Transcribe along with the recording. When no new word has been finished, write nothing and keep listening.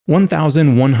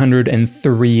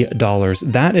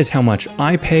$1,103. That is how much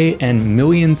I pay and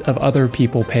millions of other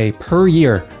people pay per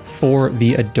year for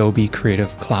the Adobe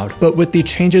Creative Cloud. But with the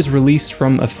changes released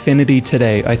from Affinity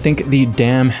today, I think the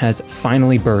dam has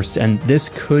finally burst, and this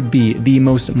could be the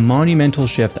most monumental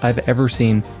shift I've ever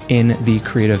seen in the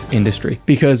creative industry.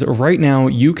 Because right now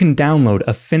you can download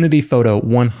Affinity Photo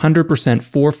 100%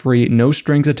 for free, no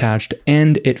strings attached,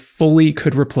 and it fully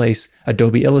could replace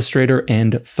Adobe Illustrator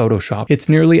and Photoshop. It's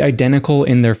nearly identical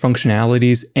in their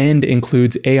functionalities and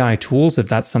includes AI tools if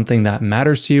that's something that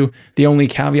matters to you. The only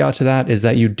caveat to that is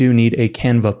that you do need a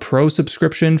Canva Pro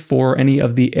subscription for any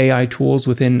of the AI tools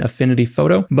within Affinity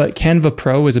Photo, but Canva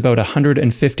Pro is about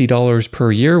 $150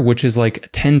 per year, which is like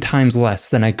 10 times less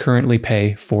than I currently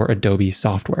pay for Adobe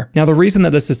software. Now, the reason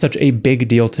that this is such a big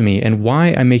deal to me and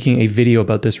why I'm making a video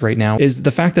about this right now is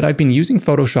the fact that I've been using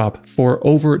Photoshop for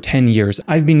over 10 years.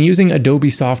 I've been using Adobe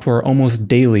software almost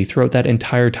daily throughout that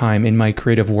entire time in my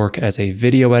creative work as a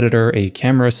video editor, a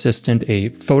camera assistant, a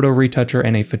photo retoucher,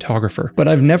 and a photographer. But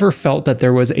I've never felt that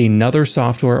there was another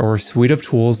software or suite of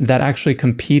tools that actually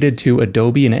competed to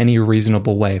Adobe in any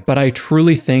reasonable way. But I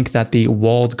truly think that the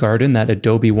walled garden that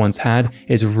Adobe once had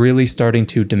is really starting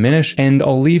to diminish, and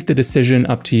I'll leave the decision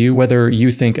up to you whether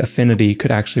you think Affinity could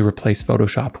actually replace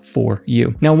Photoshop for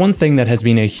you. Now, one thing that has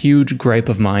been a huge gripe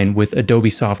of mine with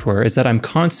Adobe software is that I'm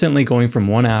constantly going from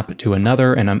one app to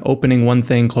another, and I'm opening one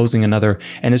thing, closing another,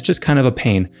 and it's just kind of a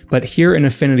pain. But here in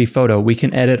Affinity Photo, we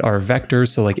can edit our vectors,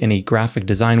 so like any graphic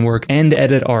design work, and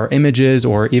edit our images,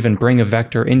 or even bring a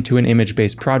vector into an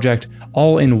image-based project,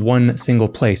 all in one single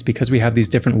place because we have these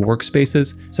different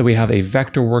workspaces. So we have a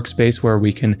vector workspace where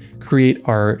we can create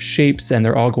our shapes, and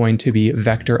they're all going to be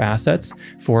vector assets.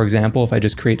 For example, if I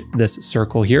just create this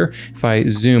circle here, if I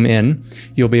zoom in,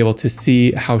 you'll be able to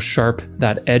see how sharp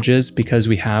that edge is because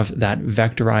we have that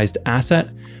vectorized asset.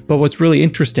 But what's really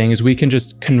interesting is we can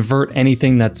just convert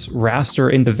anything that's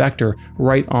raster into vector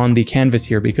right on the canvas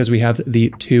here because we have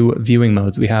the two viewing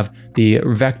modes. We have the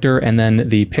vector and then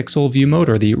the pixel view mode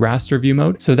or the raster view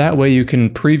mode. So that way you can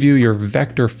preview your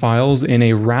vector files in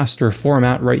a raster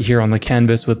format right here on the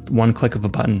canvas with one click of a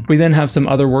button. We then have some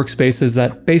other workspaces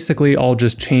that basically all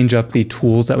just change up the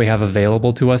tools that we have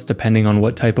available to us depending on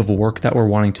what type of work that we're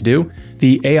wanting to do.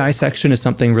 The AI section is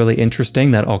something really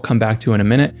interesting that I'll come back to in a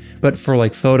minute, but for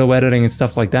like photo editing and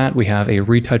stuff like that, we have a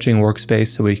retouching workspace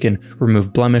so we can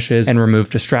remove blemishes and remove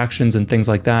distractions and things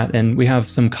like that, and we have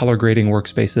some color grading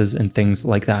workspaces and things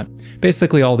like that.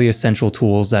 Basically all the essential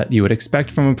tools that you would expect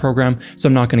from a program, so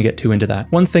I'm not going to get too into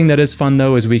that. One thing that is fun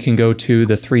though is we can go to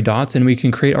the three dots and we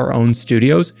can create our own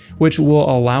studios, which will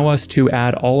allow us to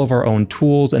add all of our own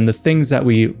tools and the things that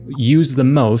we use the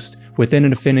most within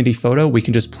an Affinity Photo. We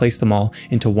can just place them all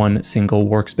into one single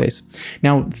workspace.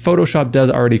 Now, Photoshop does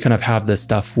already kind of have this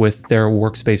stuff with their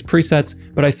workspace presets,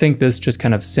 but I think this just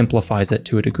kind of simplifies it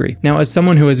to a degree. Now, as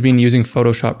someone who has been using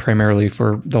Photoshop primarily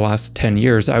for the last 10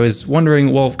 years, I was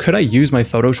wondering, well, could I use my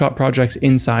Photoshop projects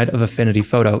inside of Affinity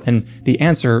Photo? And the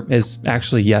answer is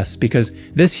actually yes, because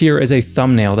this here is a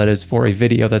thumbnail that is for a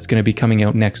video that's going to be coming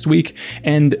out next week.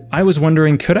 And I was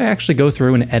wondering, could I actually go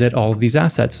through and edit all of these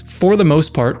assets? For the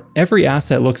most part, every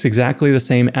asset looks exactly the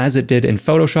same as it did in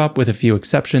Photoshop with a few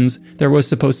exceptions. There was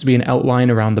supposed to be an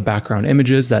outline around the background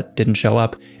images that didn't show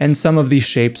up, and some of these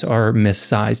shapes are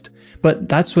missized. But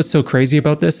that's what's so crazy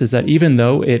about this is that even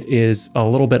though it is a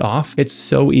little bit off, it's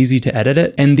so easy to edit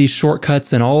it, and the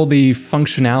shortcuts and all the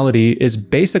functionality is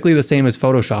basically the same as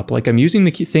Photoshop. Like I'm using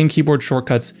the same keyboard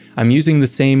shortcuts, I'm using the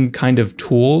same kind of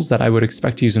tools that I would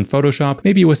expect to use in Photoshop,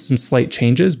 maybe with some slight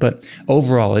changes, but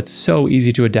overall it's so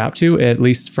easy to adapt to, at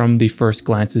least from the first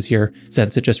glances here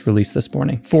since it just released this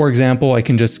morning. For example, I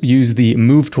can just use the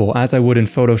move tool as I would in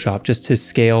Photoshop just to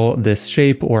scale this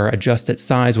shape or adjust its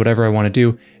size, whatever I want to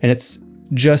do, and it's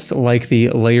just like the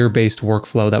layer-based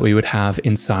workflow that we would have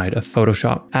inside of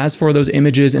Photoshop. As for those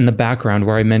images in the background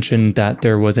where I mentioned that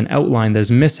there was an outline that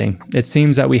is missing, it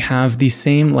seems that we have the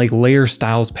same like layer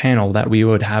styles panel that we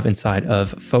would have inside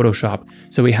of Photoshop.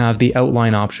 So we have the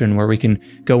outline option where we can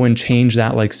go and change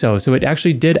that like so. So it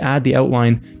actually did add the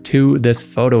outline to this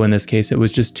photo. In this case, it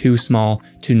was just too small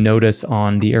to notice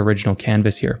on the original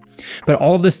canvas here. But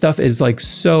all of this stuff is like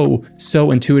so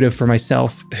intuitive for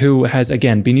myself, who has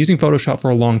again been using Photoshop for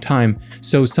a long time,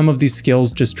 so some of these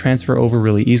skills just transfer over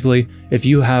really easily. If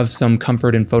you have some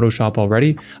comfort in Photoshop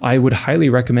already, I would highly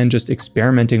recommend just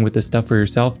experimenting with this stuff for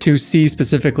yourself to see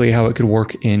specifically how it could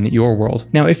work in your world.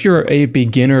 Now, if you're a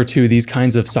beginner to these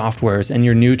kinds of softwares and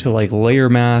you're new to like layer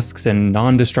masks and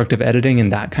non-destructive editing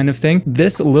and that kind of thing,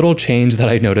 this little change that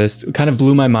I noticed kind of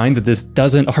blew my mind that this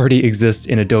doesn't already exist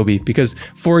in Adobe. Because,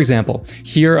 for example,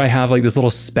 here I have like this little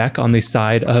speck on the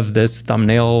side of this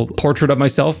thumbnail portrait of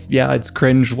myself. Yeah, it's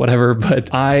cringe, whatever,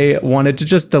 but I wanted to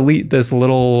just delete this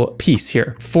little piece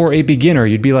here. For a beginner,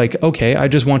 you'd be like, okay, I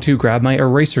just want to grab my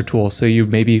eraser tool. So you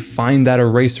maybe find that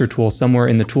eraser tool somewhere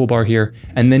in the toolbar here,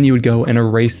 and then you would go and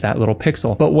erase that little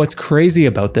pixel. But what's crazy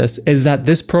about this is that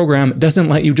this program doesn't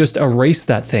let you just erase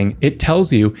that thing. It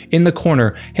tells you in the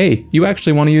corner, hey, you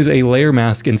actually want to use a layer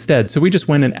mask instead. So we just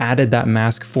went and added that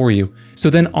mask for you. So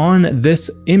then on this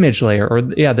image layer, or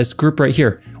yeah, this group right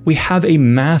here, we have a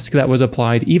mask that was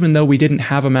applied even though we didn't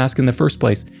have a mask in the first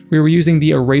place. We were using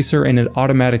the eraser and it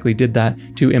automatically did that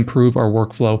to improve our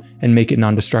workflow and make it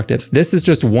non-destructive. This is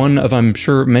just one of, I'm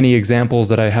sure, many examples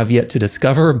that I have yet to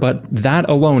discover, but that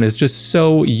alone is just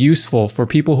so useful for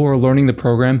people who are learning the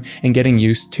program and getting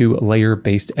used to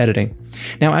layer-based editing.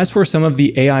 Now, as for some of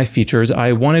the AI features,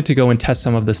 I wanted to go and test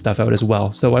some of this stuff out as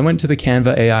well. So I went to the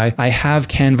Canva AI. I have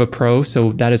Canva Pro,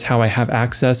 so that is how I have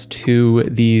access to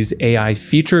these AI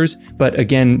features. But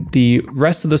again, the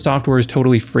rest of the software is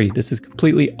totally free. This is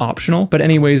completely optional. But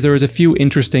anyways, there was a few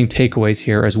interesting takeaways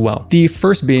here as well. The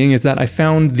first being is that I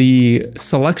found the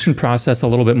selection process a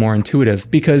little bit more intuitive,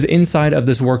 because inside of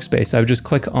this workspace, I would just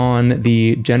click on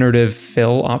the generative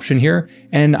fill option here,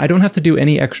 and I don't have to do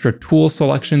any extra tool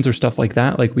selections or stuff like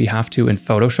that, like we have to in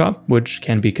Photoshop, which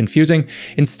can be confusing.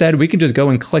 Instead, we can just go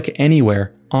and click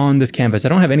anywhere on this canvas. I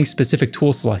don't have any specific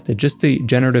tool selected, just the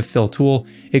generative fill tool.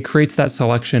 It creates that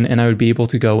selection and I would be able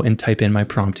to go and type in my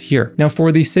prompt here. Now,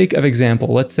 for the sake of example,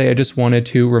 let's say I just wanted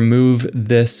to remove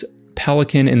this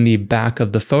pelican in the back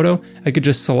of the photo. I could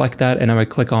just select that and I would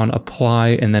click on apply,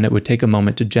 and then it would take a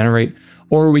moment to generate.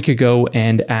 Or we could go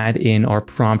and add in our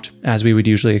prompt as we would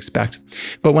usually expect.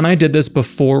 But when I did this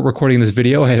before recording this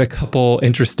video, I had a couple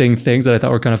interesting things that I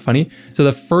thought were kind of funny. So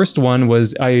the first one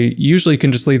was I usually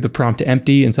can just leave the prompt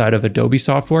empty inside of Adobe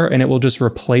software and it will just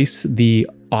replace the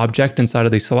object inside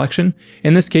of the selection.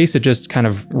 In this case, it just kind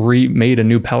of remade a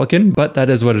new pelican, but that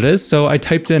is what it is. So I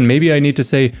typed in, maybe I need to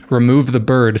say remove the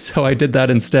bird. So I did that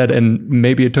instead, and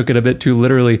maybe it took it a bit too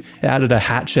literally. It added a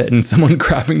hatchet and someone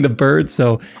grabbing the bird.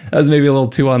 So that was maybe a little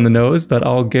too on the nose, but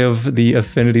I'll give the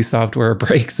Affinity software a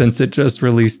break since it just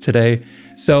released today.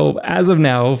 So as of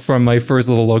now, from my first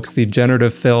little looks, the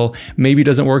generative fill maybe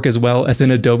doesn't work as well as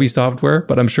in Adobe software,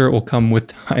 but I'm sure it will come with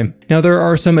time. Now, there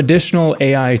are some additional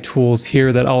AI tools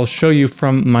here that I'll show you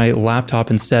from my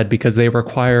laptop instead, because they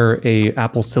require a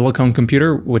Apple Silicon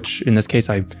computer, which in this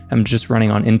case I am just running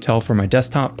on Intel for my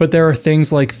desktop. But there are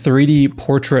things like 3D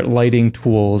portrait lighting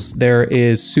tools. There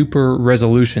is super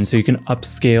resolution, so you can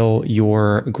upscale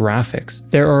your graphics.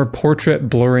 There are portrait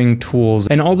blurring tools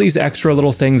and all these extra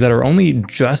little things that are only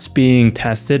just being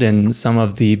tested in some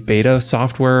of the beta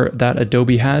software that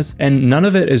Adobe has, and none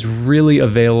of it is really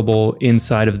available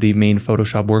inside of the main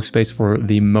Photoshop workspace for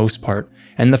the most part.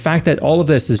 And the fact that all of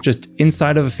this is just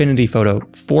inside of Affinity Photo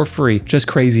for free, just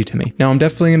crazy to me. Now, I'm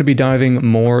definitely going to be diving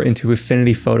more into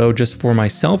Affinity Photo just for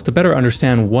myself to better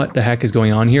understand what the heck is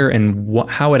going on here and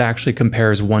how it actually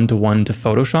compares one-to-one to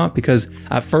Photoshop, because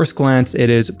at first glance, it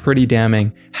is pretty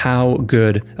damning how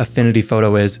good Affinity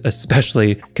Photo is,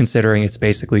 especially considering it's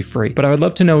basically free. But I would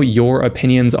love to know your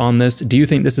opinions on this. Do you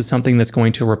think this is something that's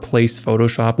going to replace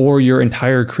Photoshop or your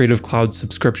entire Creative Cloud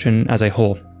subscription as a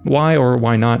whole? Why or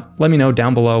why not? Let me know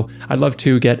down below. I'd love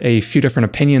to get a few different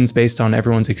opinions based on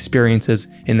everyone's experiences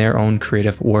in their own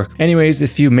creative work. Anyways,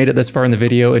 if you made it this far in the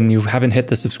video and you haven't hit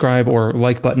the subscribe or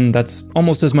like button, that's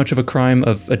almost as much of a crime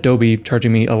of Adobe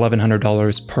charging me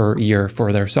 $1,100 per year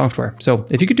for their software. So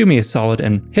if you could do me a solid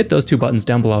and hit those two buttons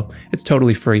down below, it's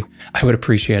totally free. I would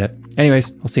appreciate it.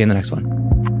 Anyways, I'll see you in the next one.